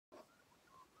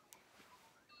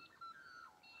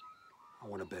I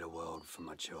want a better world for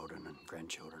my children and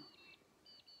grandchildren.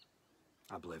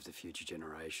 I believe the future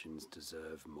generations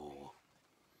deserve more.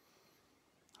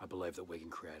 I believe that we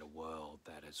can create a world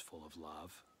that is full of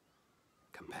love,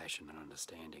 compassion and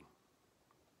understanding.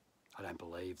 I don't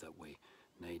believe that we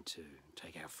need to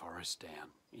take our forests down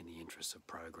in the interests of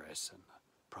progress and the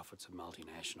profits of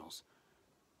multinationals.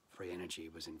 Free energy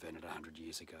was invented 100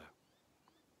 years ago.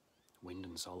 Wind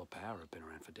and solar power have been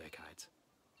around for decades.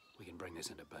 We can bring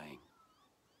this into being.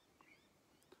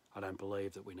 I don't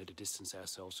believe that we need to distance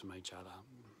ourselves from each other.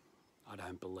 I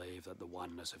don't believe that the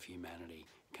oneness of humanity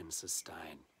can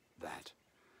sustain that.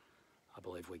 I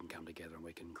believe we can come together and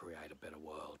we can create a better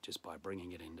world just by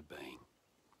bringing it into being.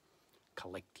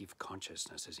 Collective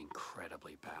consciousness is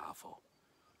incredibly powerful.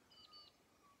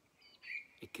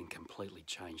 It can completely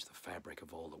change the fabric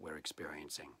of all that we're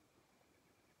experiencing.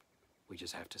 We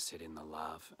just have to sit in the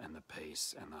love and the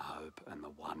peace and the hope and the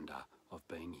wonder of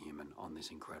being human on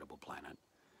this incredible planet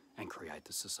and create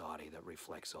the society that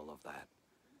reflects all of that.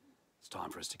 It's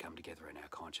time for us to come together in our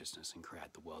consciousness and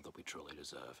create the world that we truly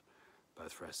deserve,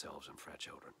 both for ourselves and for our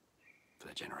children, for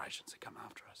the generations that come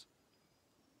after us.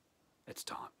 It's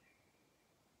time.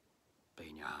 Be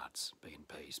in your hearts, be in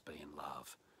peace, be in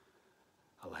love.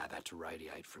 Allow that to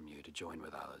radiate from you to join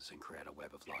with others and create a web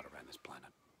of light around this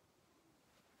planet.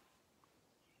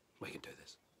 We can do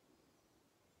this.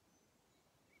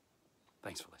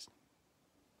 Thanks for listening.